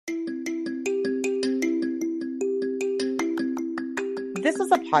This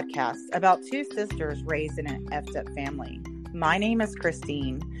is a podcast about two sisters raised in an effed up family. My name is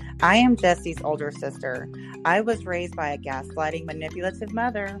Christine. I am Jesse's older sister. I was raised by a gaslighting, manipulative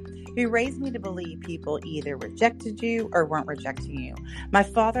mother who raised me to believe people either rejected you or weren't rejecting you. My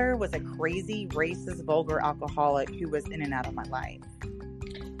father was a crazy, racist, vulgar alcoholic who was in and out of my life.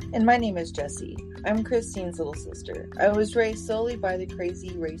 And my name is Jessie. I'm Christine's little sister. I was raised solely by the crazy,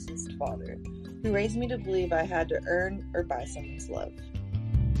 racist father who raised me to believe I had to earn or buy someone's love.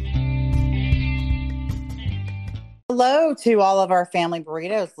 Hello to all of our Family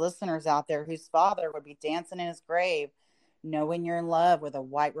Burritos listeners out there whose father would be dancing in his grave, knowing you're in love with a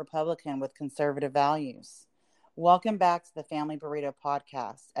white Republican with conservative values. Welcome back to the Family Burrito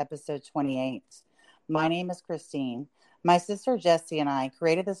Podcast, episode 28. My name is Christine. My sister Jessie and I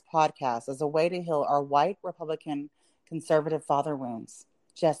created this podcast as a way to heal our white Republican conservative father wounds.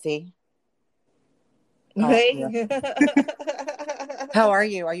 Jessie? Hey. How are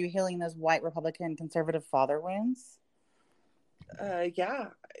you? Are you healing those white Republican conservative father wounds? Yeah.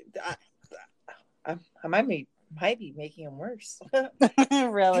 I might be making them worse.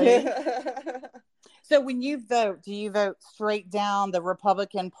 Really? So when you vote, do you vote straight down the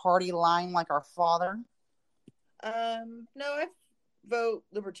Republican Party line like our father? No, I vote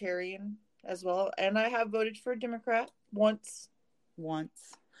Libertarian as well, and I have voted for a Democrat once.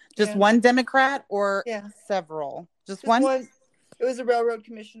 Just one Democrat or several? Just one? It was a railroad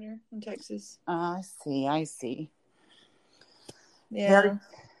commissioner in Texas. I see. Yeah. Very,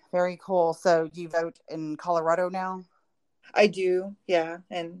 very cool. So do you vote in Colorado now? I do, yeah,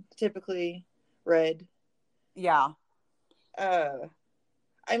 and typically red. Yeah. I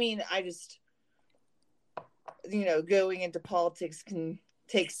mean, I just, going into politics can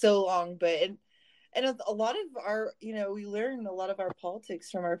take so long, but and a lot of our, we learn a lot of our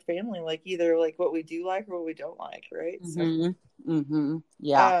politics from our family, like either like what we do like or what we don't like, right?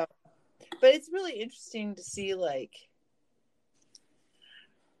 Yeah. But it's really interesting to see, like,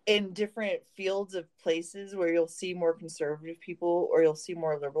 in different fields of places where you'll see more conservative people or you'll see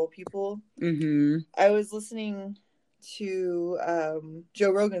more liberal people. I was listening to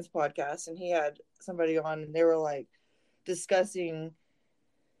Joe Rogan's podcast, and he had somebody on, and they were like discussing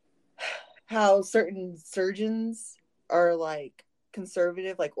how certain surgeons are like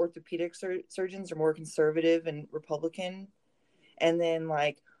conservative, like orthopedic surgeons are more conservative and Republican, and then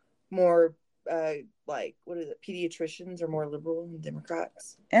like more like what is it, pediatricians are more liberal and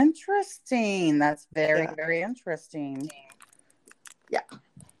Democrats. Interesting. That's very interesting. Yeah,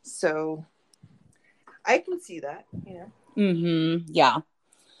 so I can see that, Yeah.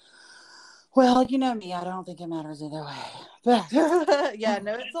 Well, you know me, I don't think it matters either way. But yeah,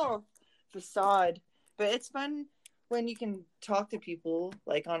 no, it's all facade, but it's fun when you can talk to people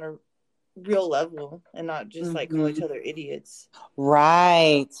like on a real level and not just like call each other idiots.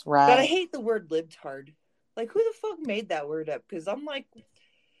 Right. But I hate the word libtard. Like, who the fuck made that word up? Because I'm like,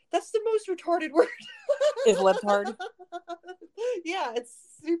 that's the most retarded word. Is libtard? Yeah, it's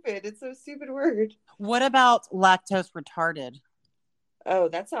stupid. It's a stupid word. What about lactose retarded?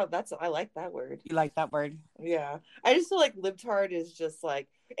 Oh, I like that word. You like that word? Yeah. I just feel like libtard is just like,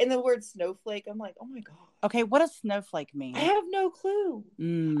 and the word snowflake, I'm like, oh my God. Okay, what does snowflake mean? I have no clue.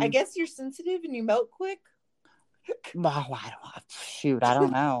 I guess you're sensitive and you melt quick. Oh, I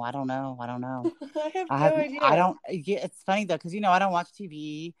don't know. I have no idea. It's funny though, because I don't watch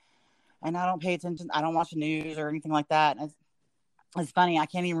TV and I don't pay attention. I don't watch news or anything like that. And it's funny. I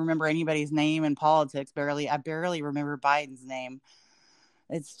can't even remember anybody's name in politics. I barely remember Biden's name.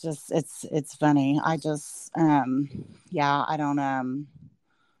 It's just, it's funny. I just, I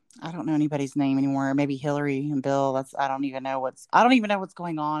don't know anybody's name anymore. Maybe Hillary and Bill. I don't even know what's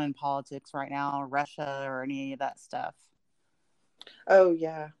going on in politics right now, or Russia or any of that stuff. Oh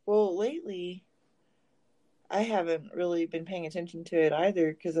yeah. Well, lately I haven't really been paying attention to it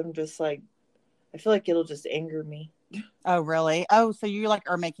either, because I'm just like, I feel like it'll just anger me. Oh, really? Oh, so you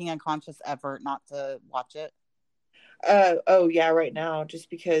are making a conscious effort not to watch it? Oh yeah, right now, just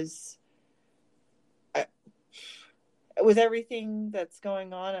because with everything that's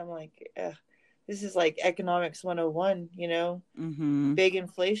going on, I'm like, this is like economics 101, big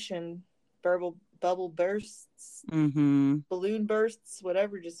inflation, bubble bursts, balloon bursts,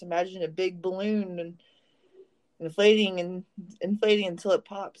 whatever. Just imagine a big balloon and inflating until it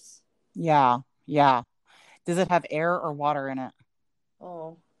pops. Yeah. Does it have air or water in it?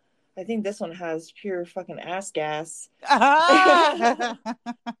 Oh, I think this one has pure fucking ass gas. Ass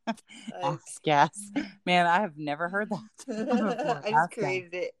gas. Man, I have never heard that before. I just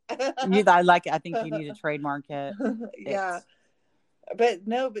created it. I like it. I think you need to trademark it. Yeah. But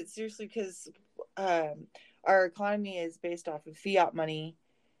seriously, because our economy is based off of fiat money.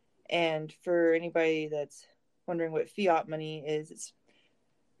 And for anybody that's wondering what fiat money is, it's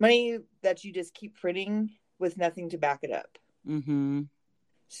money that you just keep printing with nothing to back it up. Mm-hmm.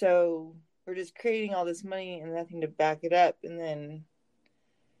 So we're just creating all this money and nothing to back it up. And then,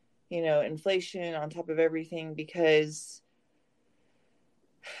 inflation on top of everything because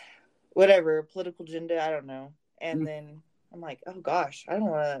whatever, political agenda, I don't know. And then I'm like, oh gosh, I don't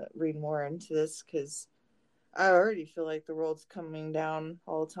want to read more into this because I already feel like the world's coming down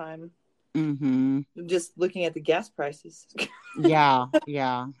all the time. Mm-hmm. Just looking at the gas prices. Yeah.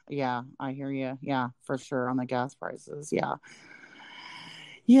 I hear you. Yeah, for sure on the gas prices. Yeah.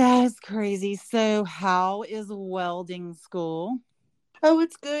 Yeah, it's crazy. So how is welding school? Oh,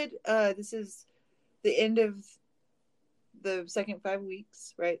 it's good. This is the end of the second 5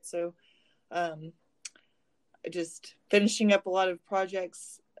 weeks, right? So, just finishing up a lot of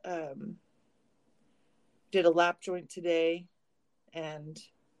projects. Did a lap joint today, and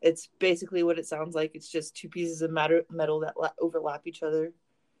it's basically what it sounds like. It's just two pieces of metal that overlap each other,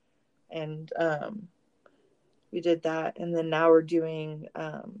 and we did that. And then now we're doing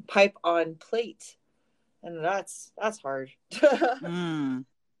pipe on plate, and that's hard.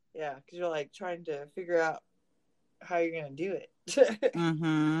 Yeah, because you're like trying to figure out how you're gonna do it.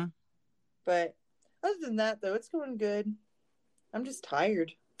 Mm-hmm. But other than that, though, it's going good. I'm just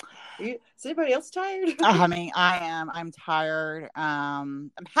tired. Is anybody else tired? I mean, I am. I'm tired.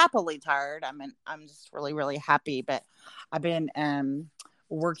 I'm happily tired. I'm just really, really happy. But I've been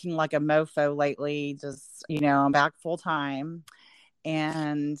working like a mofo lately. Just I'm back full time,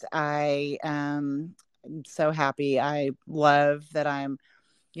 and I am so happy. I love that I'm.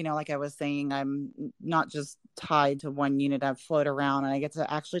 Like I was saying, I'm not just tied to one unit. I float around, and I get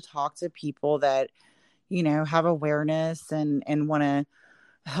to actually talk to people that have awareness and want to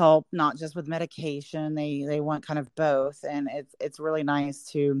help, not just with medication. They want kind of both, and it's really nice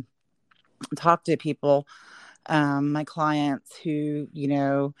to talk to people, my clients who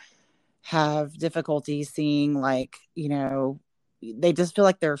have difficulty seeing, like they just feel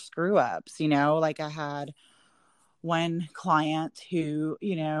like they're screw ups. Like I had one client who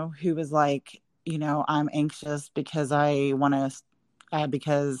was like, I'm anxious because I want to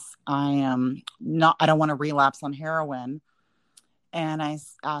because I am not, I don't want to relapse on heroin. And I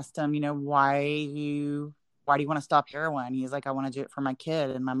asked him, why do you want to stop heroin? He's like, I want to do it for my kid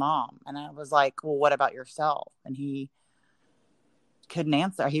and my mom. And I was like, well, what about yourself? And he couldn't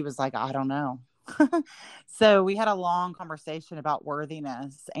answer. He was like, I don't know. So we had a long conversation about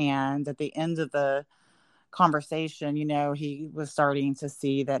worthiness. And at the end of the conversation, he was starting to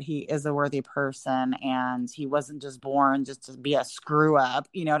see that he is a worthy person and he wasn't just born just to be a screw up.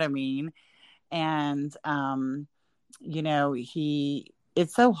 You know what I mean? And,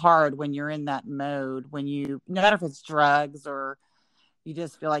 it's so hard when you're in that mode, when no matter if it's drugs or you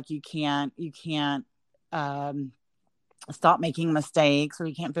just feel like you can't stop making mistakes, or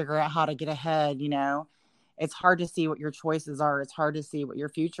you can't figure out how to get ahead. It's hard to see what your choices are. It's hard to see what your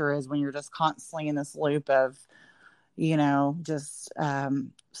future is when you're just constantly in this loop of, just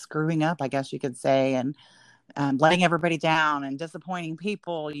screwing up, I guess you could say, and letting everybody down and disappointing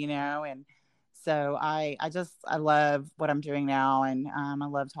people, and so I love what I'm doing now. And I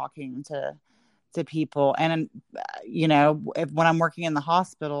love talking to people. And, when I'm working in the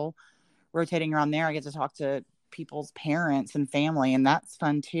hospital, rotating around there, I get to talk to people's parents and family. And that's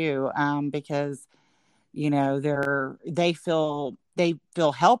fun too. Because, they feel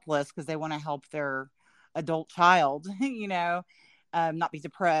helpless because they want to help their adult child, not be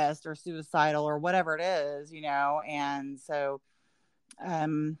depressed or suicidal or whatever it is, and so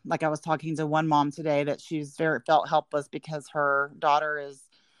like I was talking to one mom today that she's felt helpless because her daughter is,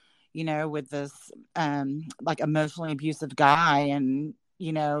 with this like emotionally abusive guy, and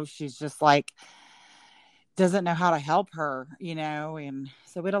she's just like doesn't know how to help her, and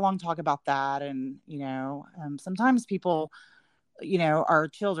so we had a long talk about that. And sometimes people, our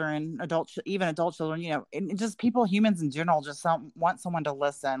children, even adult children, and just people, humans in general, just want someone to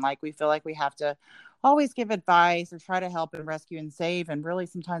listen. Like we feel like we have to always give advice or try to help and rescue and save. And really,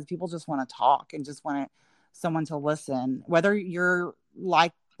 sometimes people just want to talk and just want someone to listen, whether you're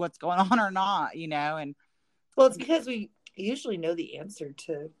like what's going on or not, and well, it's because we usually know the answer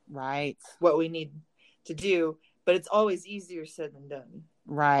to right what we need to do, but it's always easier said than done.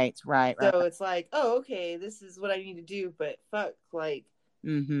 Right. So it's like, oh, okay, this is what I need to do, but fuck, like,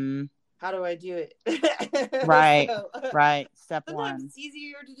 how do I do it? Right. So, right. Step sometimes one. it's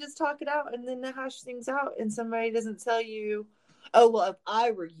easier to just talk it out and then to hash things out, and somebody doesn't tell you, oh, well, if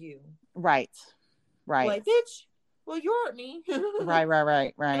I were you. Right. Like, bitch, well, you aren't me. Right.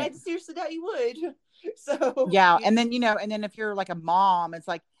 And I seriously doubt you would. So yeah. And then, and then if you're like a mom, it's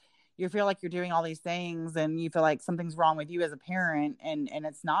like, you feel like you're doing all these things and you feel like something's wrong with you as a parent, and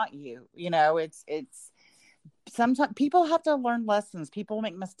it's not you, it's sometimes people have to learn lessons. People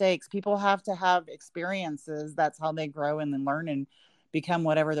make mistakes. People have to have experiences. That's how they grow and then learn and become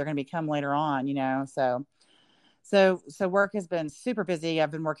whatever they're going to become later on, so work has been super busy.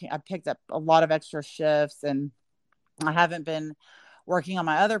 I've picked up a lot of extra shifts, and I haven't been working on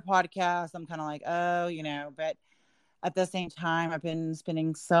my other podcast. I'm kind of like, oh, but at the same time, I've been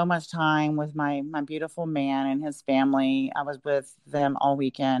spending so much time with my beautiful man and his family. I was with them all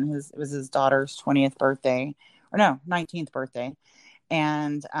weekend. It was his daughter's 20th birthday, or no, 19th birthday.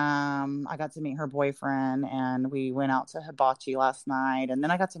 And I got to meet her boyfriend, and we went out to hibachi last night. And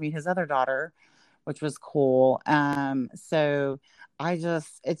then I got to meet his other daughter, which was cool. So I'm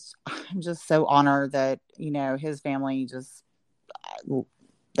just so honored that, his family just,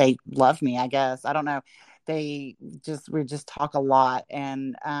 they love me, I guess. I don't know. We just talk a lot.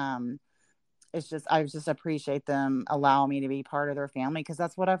 And I just appreciate them allowing me to be part of their family, because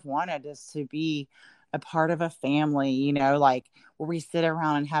that's what I've wanted, is to be a part of a family, like where we sit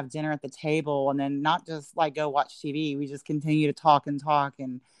around and have dinner at the table, and then not just like go watch TV. We just continue to talk and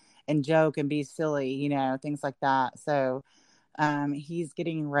joke and be silly, things like that. So he's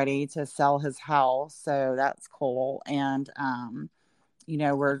getting ready to sell his house, so that's cool. And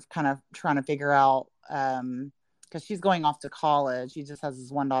we're kind of trying to figure out, because she's going off to college. He just has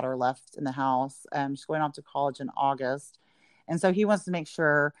his one daughter left in the house. She's going off to college in August. And so he wants to make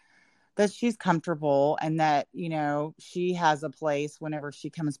sure that she's comfortable, and that, she has a place whenever she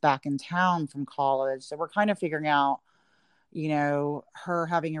comes back in town from college. So we're kind of figuring out, her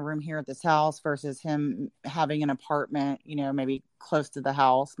having a room here at this house versus him having an apartment, maybe close to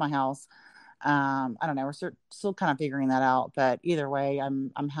my house. I don't know. We're still kind of figuring that out, but either way,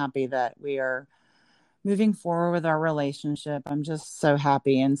 I'm happy that we are moving forward with our relationship. I'm just so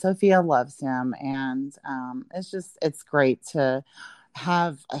happy, and Sophia loves him, and it's great to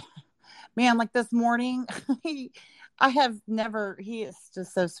have. Man, like this morning, he is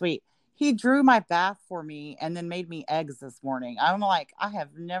just so sweet. He drew my bath for me and then made me eggs this morning. I'm like, I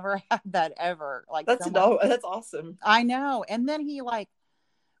have never had that ever. Like, that's so much. That's awesome. I know. And then he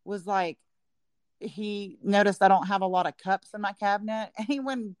was like, he noticed I don't have a lot of cups in my cabinet, and he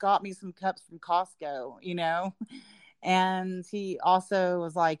went and got me some cups from Costco, and he also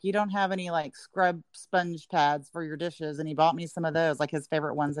was like, you don't have any like scrub sponge pads for your dishes, and he bought me some of those, like his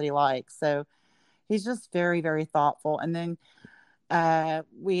favorite ones that he likes. So he's just very, very thoughtful. And then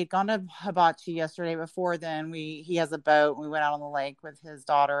we had gone to hibachi yesterday. Before then, he has a boat, and we went out on the lake with his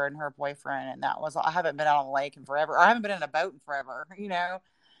daughter and her boyfriend, and I haven't been out on the lake in forever. I haven't been in a boat in forever,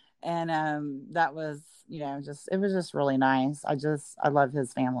 and that was, it was just really nice. I love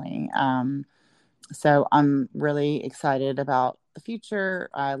his family. So I'm really excited about the future.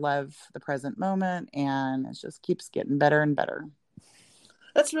 I love the present moment, and it just keeps getting better and better.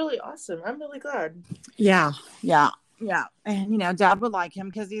 That's really awesome. I'm really glad. Yeah. And Dad would like him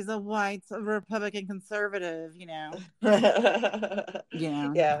because he's a white Republican conservative. Yeah,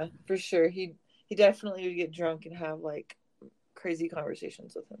 for sure. He definitely would get drunk and have like crazy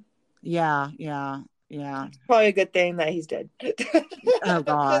conversations with him. Yeah. It's probably a good thing that he's dead. Oh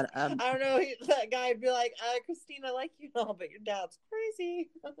God. I don't know. That guy would be like, Christine, I like you and all, but your dad's crazy.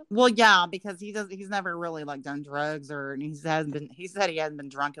 Well, yeah, because he's never really like done drugs, he said he hasn't been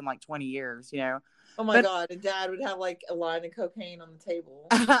drunk in like 20 years, Oh my God. And Dad would have like a line of cocaine on the table.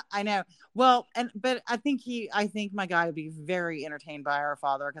 I know. Well, but I think my guy would be very entertained by our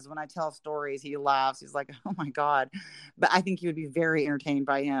father, because when I tell stories, he laughs. He's like, oh my God. But I think he would be very entertained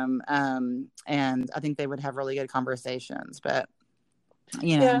by him. And I think they would have really good conversations, but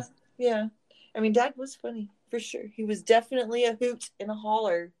Yeah. I mean, Dad was funny for sure. He was definitely a hoot and a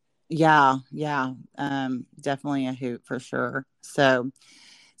holler. Yeah. Definitely a hoot for sure. So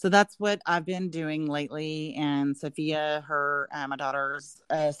that's what I've been doing lately. And Sophia, my daughter's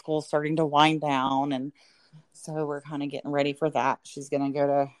school's starting to wind down, and so we're kind of getting ready for that. She's going to go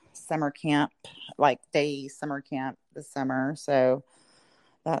to summer camp, like day summer camp this summer. So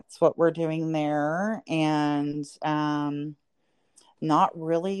that's what we're doing there. And not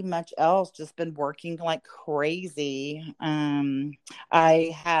really much else. Just been working like crazy. I'm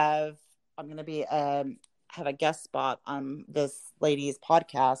going to be have a guest spot on this lady's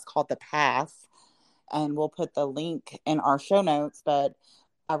podcast called The Path, and we'll put the link in our show notes. But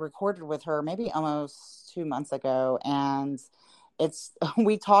I recorded with her maybe almost 2 months ago, and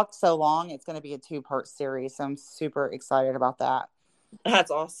we talked so long, it's going to be a 2-part series. So I'm super excited about that.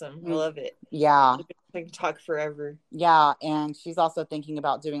 That's awesome. I love it. Yeah. I can talk forever. Yeah, and she's also thinking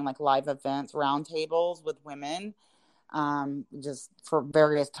about doing like live events, roundtables with women, just for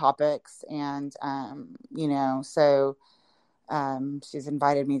various topics. And so she's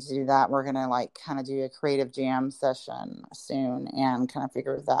invited me to do that. We're gonna like kind of do a creative jam session soon and kind of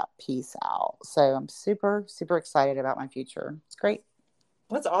figure that piece out. So I'm super, super excited about my future. It's great.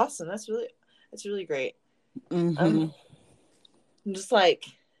 That's awesome. That's really great. Mm-hmm. I'm just like,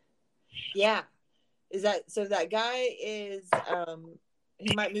 yeah. Is that so? That guy is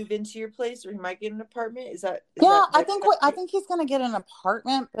he might move into your place, or he might get an apartment. Is that Yeah, right? I think he's gonna get an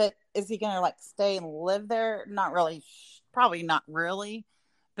apartment, but is he gonna like stay and live there? Not really. Probably not really,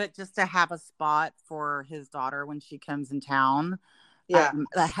 but just to have a spot for his daughter when she comes in town. Yeah.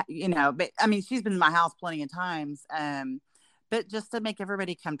 But I mean, she's been in my house plenty of times. But just to make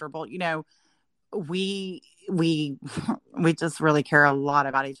everybody comfortable, we we we just really care a lot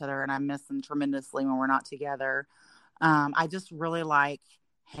about each other, and I miss them tremendously when we're not together. I just really like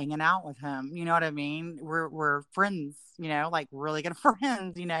hanging out with him. You know what I mean? We're friends, like really good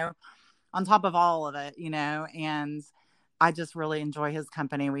friends, on top of all of it, and I just really enjoy his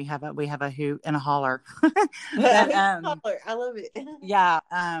company. We have a hoot and a holler. But I love it. yeah,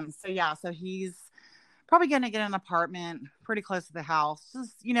 so he's probably going to get an apartment pretty close to the house,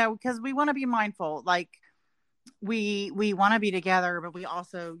 just because we want to be mindful. Like we want to be together, but we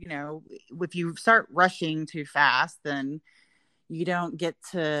also, if you start rushing too fast, then you don't get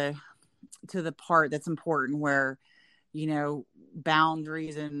to the part that's important, where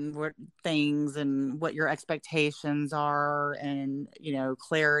boundaries and what things and what your expectations are, and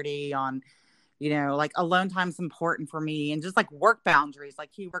clarity on like alone time's important for me, and just like work boundaries.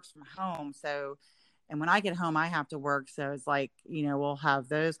 Like he works from home, so and when I get home I have to work, so it's like we'll have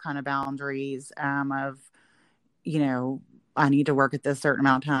those kind of boundaries, of I need to work at this certain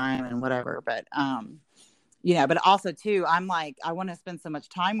amount of time and whatever. But but also too, I'm like, I want to spend so much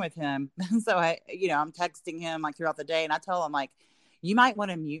time with him. So I'm texting him like throughout the day, and I tell him like, you might want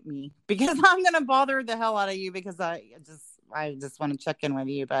to mute me because I'm going to bother the hell out of you, because I just want to check in with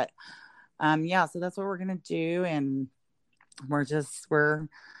you. But so that's what we're going to do. And we're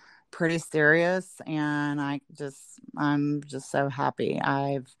pretty serious. And I'm just so happy.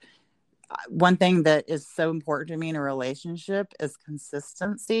 One thing that is so important to me in a relationship is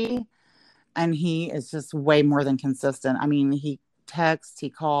consistency. And he is just way more than consistent. I mean, he texts, he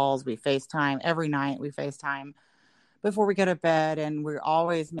calls, we FaceTime every night. We FaceTime before we go to bed, and we're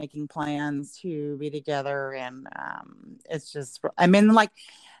always making plans to be together. And it's just, I mean, like,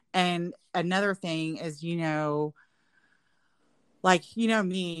 and another thing is, like,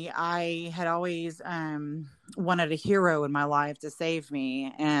 me, I had always wanted a hero in my life to save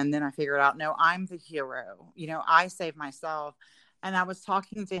me. And then I figured out, no, I'm the hero. I save myself. And I was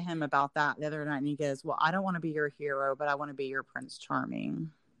talking to him about that the other night, and he goes, well, I don't want to be your hero, but I want to be your Prince Charming.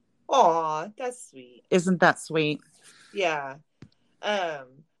 Aw, that's sweet. Isn't that sweet? Yeah. Well,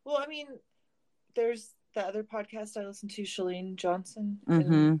 I mean, there's the other podcast I listen to, Shalene Johnson.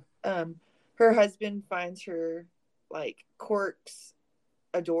 Mm-hmm. And her husband finds her like quirks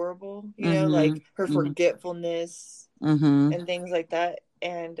adorable, like her forgetfulness and things like that.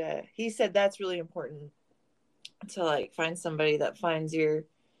 And he said that's really important, to like find somebody that finds your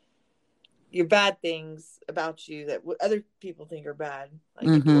bad things about you that other people think are bad,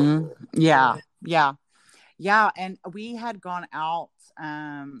 like adorable. Yeah. And we had gone out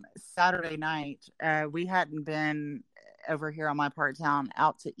Saturday night. We hadn't been over here on my part of town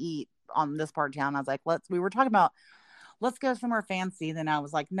out to eat on this part of town. I was like, we were talking about, let's go somewhere fancy. Then I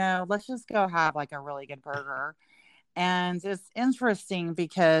was like, no, let's just go have like a really good burger. And it's interesting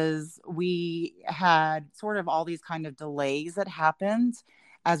because we had sort of all these kind of delays that happened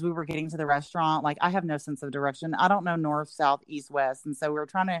as we were getting to the restaurant. Like, I have no sense of direction. I don't know north, south, east, west. And so we were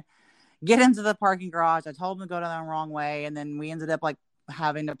trying to get into the parking garage. I told him to go down the wrong way. And then we ended up like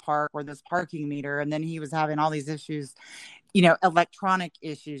having to park where this parking meter. And then he was having all these issues, electronic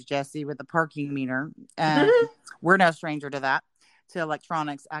issues, Jesse, with the parking meter. We're no stranger to that, to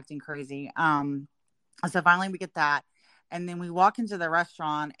electronics acting crazy. So finally we get that. And then we walk into the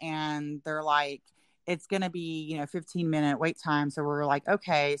restaurant, and they're like, it's going to be, 15-minute wait time. So we're like,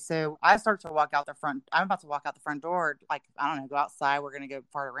 okay. So I start to walk out the front. I'm about to walk out the front door. Like, I don't know, go outside. We're going to go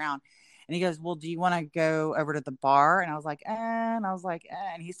fart around. And he goes, well, do you want to go over to the bar? And I was like,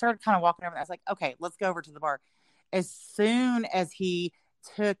 and he started kind of walking over. And I was like, okay, let's go over to the bar. As soon as he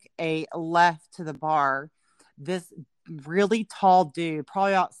took a left to the bar, this really tall dude,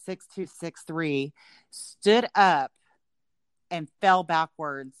 probably about 6'2", 6'3", stood up and fell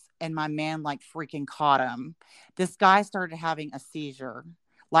backwards, and my man like freaking caught him. This guy started having a seizure.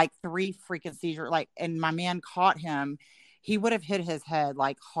 like 3 freaking seizures. Like, and my man caught him. He would have hit his head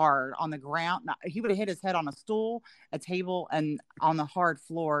like hard on the ground. He would have hit his head on a stool, a table, and on the hard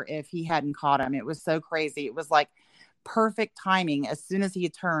floor if he hadn't caught him. It was so crazy. It was like perfect timing. As soon as he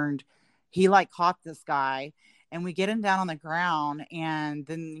had turned, he like caught this guy, and we get him down on the ground, and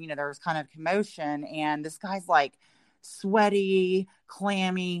then, you know, there was kind of commotion, and this guy's like sweaty,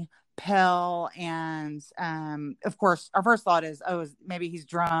 clammy, pale, and of course our first thought is, oh, maybe he's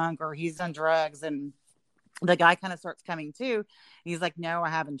drunk or he's on drugs. And the guy kind of starts coming to. He's like, no, I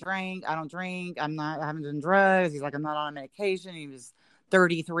haven't drank. I don't drink. I haven't done drugs. He's like, I'm not on medication. He was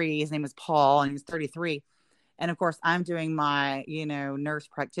 33. His name is Paul, and he was 33. And of course, I'm doing my, you know, nurse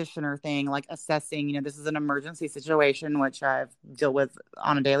practitioner thing, like assessing, you know, this is an emergency situation, which I've dealt with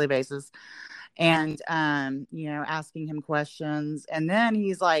on a daily basis. And, you know, asking him questions. And then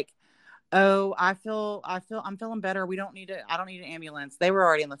he's like, oh, I'm feeling better. I don't need an ambulance. They were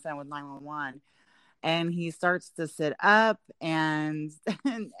already on the phone with 911. And he starts to sit up, and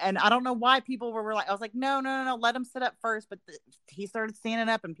and I don't know why people were like, I was like, no, let him sit up first. But he started standing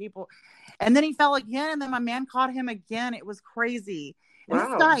up, and people, and then he fell again, and then my man caught him again. It was crazy. And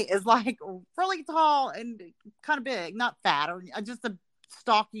This guy is like really tall and kind of big, not fat, or just a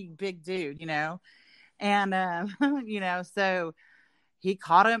stocky big dude, you know. And you know, so he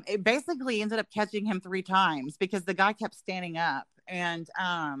caught him. It basically ended up catching him 3 times because the guy kept standing up. And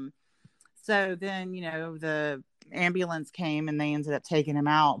so then, you know, the ambulance came and they ended up taking him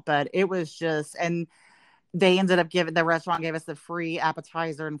out. But it was just, and they ended up the restaurant gave us the free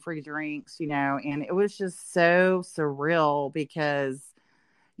appetizer and free drinks, you know, and it was just so surreal because,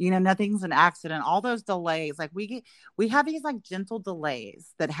 you know, nothing's an accident. All those delays, like we have these like gentle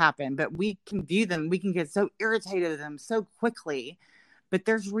delays that happen, but we can view them. We can get so irritated at them so quickly, but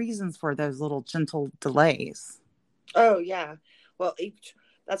there's reasons for those little gentle delays. Oh yeah. Well,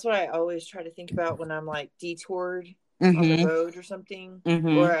 that's what I always try to think about when I'm like detoured on the road or something,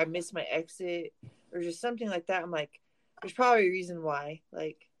 or I miss my exit or just something like that. I'm like, there's probably a reason why.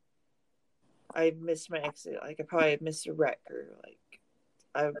 Like, I missed my exit. Like, I probably missed a wreck, or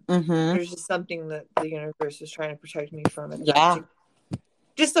like, there's just something that the universe was trying to protect me from.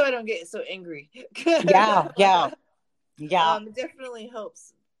 Just so I don't get so angry. Yeah. It definitely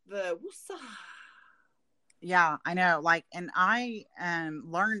helps the woosah. Yeah, I know. Like, and I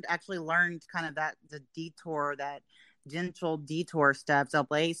learned kind of the detour, that gentle detour stuff,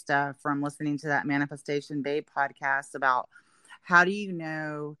 LA stuff, from listening to that Manifestation Babe podcast about how do you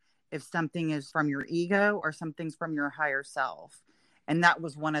know if something is from your ego or something's from your higher self. And that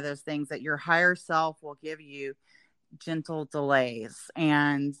was one of those things, that your higher self will give you gentle delays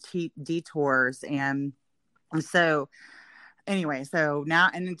and detours. And so anyway, so now,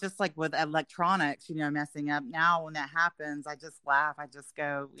 and then just like with electronics, you know, messing up, now when that happens, I just laugh. I just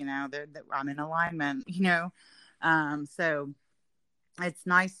go, you know, I'm in alignment, you know. So it's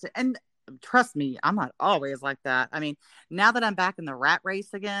nice to, and trust me, I'm not always like that. I mean, now that I'm back in the rat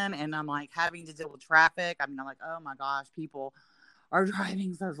race again, and I'm like having to deal with traffic, I mean, I'm like, oh my gosh, people are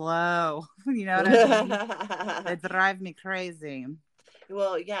driving so slow. You know what I mean? They drive me crazy.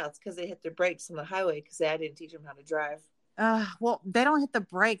 Well, yeah, it's because they hit their brakes on the highway because I didn't teach them how to drive. Well, they don't hit the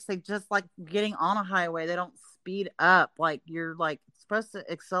brakes. They just, like, getting on a highway, they don't speed up. Like, you're like supposed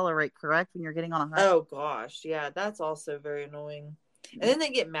to accelerate, correct, when you're getting on a highway? Oh gosh, yeah, that's also very annoying. And then they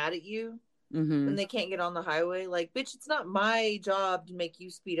get mad at you when they can't get on the highway. Like, bitch, it's not my job to make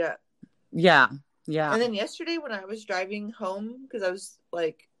you speed up. Yeah. And then yesterday when I was driving home, because I was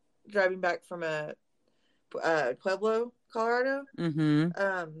like driving back from Pueblo, Colorado,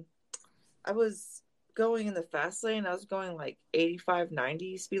 I was going in the fast lane. I was going like 85,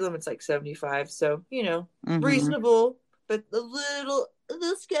 90. Speed limit's like 75. So, you know, reasonable, but a little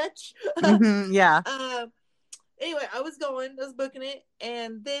sketch. Yeah. Anyway, I was booking it.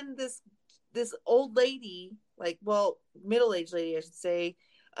 And then this old lady, like, well, middle-aged lady, I should say,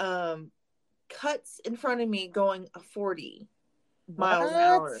 cuts in front of me going 40 miles an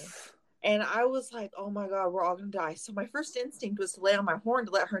hour. And I was like, oh my God, we're all going to die. So my first instinct was to lay on my horn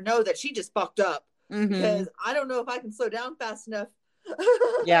to let her know that she just fucked up. Because I don't know if I can slow down fast enough.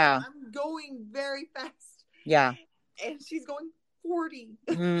 Yeah. I'm going very fast. Yeah. And she's going 40.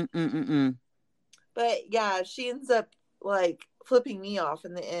 But yeah, she ends up like flipping me off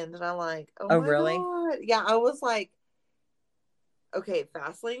in the end. And I'm like, oh my really? God. Yeah, I was like, okay,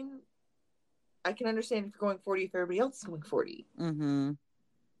 fast lane, I can understand if you're going 40 if everybody else is going 40.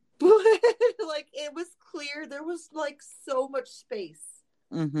 But like, it was clear there was like so much space.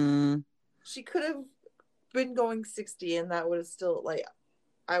 She could have been going 60 and that would have still, like,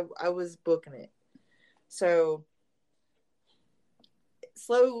 I was booking it. So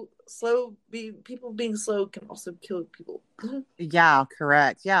people being slow can also kill people. Yeah,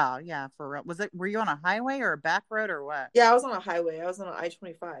 correct. Yeah, for real. Were you on a highway or a back road or what? Yeah, I was on a highway. I was on an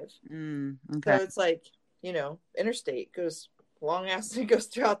I-25. Okay. So it's like, interstate goes long ass, it goes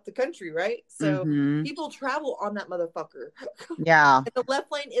throughout the country, right? So people travel on that motherfucker. Yeah. And the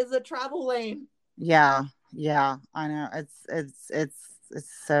left lane is a travel lane. Yeah, I know.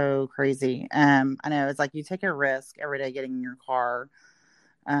 It's so crazy. I know it's like you take a risk every day getting in your car.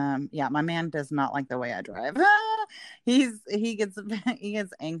 Yeah, my man does not like the way I drive. He gets he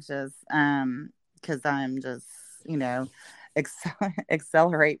gets anxious because I'm just,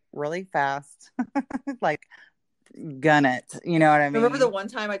 accelerate really fast. Like gun it, you know what I mean? Remember the one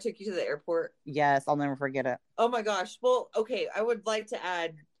time I took you to the airport? Yes, I'll never forget it. Oh my gosh. Well, okay, I would like to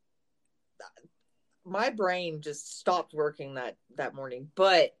add, my brain just stopped working that morning,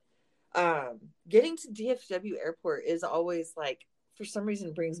 but getting to DFW airport is always like, for some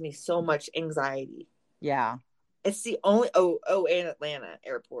reason, brings me so much anxiety. Yeah. It's the only and Atlanta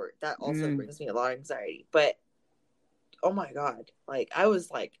airport that also brings me a lot of anxiety. But oh my god, like I was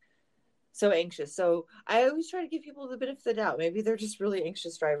like so anxious. So I always try to give people the benefit of the doubt. Maybe they're just really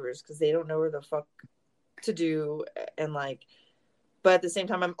anxious drivers because they don't know where the fuck to do, and like, but at the same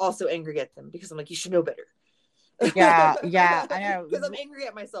time, I'm also angry at them because I'm like, you should know better. Yeah, I know. Because I'm angry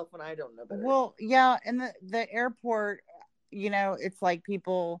at myself when I don't know better. Well, yeah, and the airport, it's like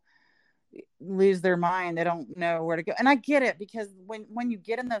people lose their mind. They don't know where to go. And I get it, because when you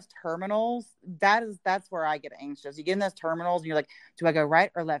get in those terminals, that's where I get anxious. You get in those terminals and you're like, do I go right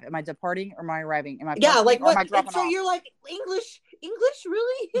or left? Am I departing or am I arriving? Am I like or what? am I dropping So off? you're like, English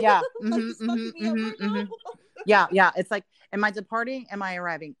really? Yeah. Like, it's fucking me up right now. Yeah. It's like, am I departing? Am I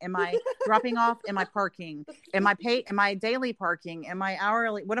arriving? Am I dropping off? Am I parking? Am I daily parking? Am I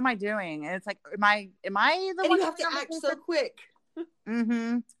hourly? What am I doing? And it's like, am I the and one you have to act so quick?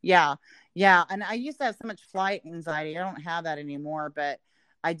 Yeah. And I used to have so much flight anxiety. I don't have that anymore, but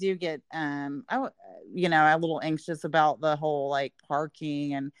I do get a little anxious about the whole like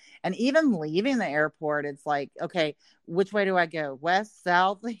parking and even leaving the airport. It's like, okay, which way do I go? West,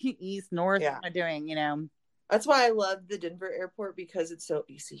 south, east, north? Yeah. What am I doing? That's why I love the Denver airport, because it's so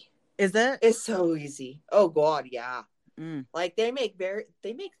easy. Is it? It's so easy. Oh God, yeah. Like they make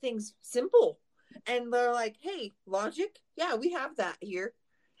things simple, and they're like, hey, logic, yeah, we have that here,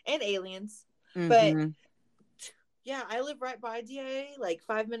 and aliens. But yeah, I live right by DIA, like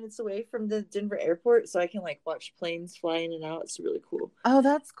 5 minutes away from the Denver airport, so I can like watch planes fly in and out. It's really cool. Oh,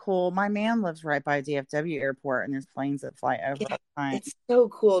 that's cool. My man lives right by DFW airport, and there's planes that fly over. Yeah, it's so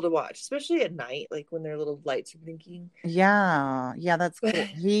cool to watch, especially at night, like when their little lights are blinking. Yeah, that's cool.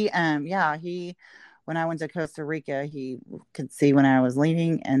 He when I went to Costa Rica, he could see when I was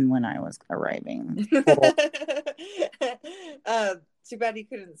leaving and when I was arriving. Cool. Too bad he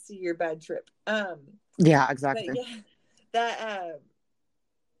couldn't see your bad trip. Yeah, exactly. But yeah,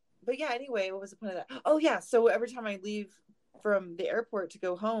 but yeah, anyway, what was the point of that? Oh yeah, so every time I leave from the airport to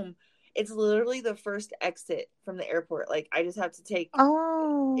go home, it's literally the first exit from the airport. Like I just have to take.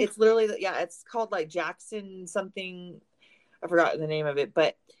 Oh. It's literally it's called like Jackson something. I forgot the name of it,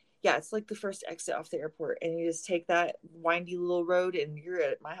 but yeah, it's like the first exit off the airport, and you just take that windy little road, and you're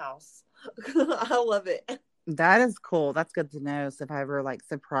at my house. I love it. That is cool. That's good to know. So if I ever like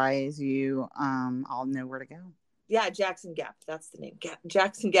surprise you, I'll know where to go. Yeah, Jackson Gap. That's the name.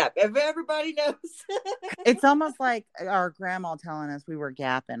 Jackson Gap. Everybody knows. It's almost like our grandma telling us we were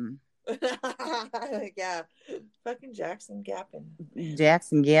gapping. Yeah, fucking Jackson Gapping.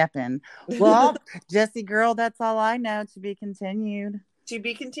 Jackson Gapping. Well, Jessie girl, that's all I know. To be continued. To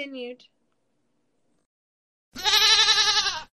be continued.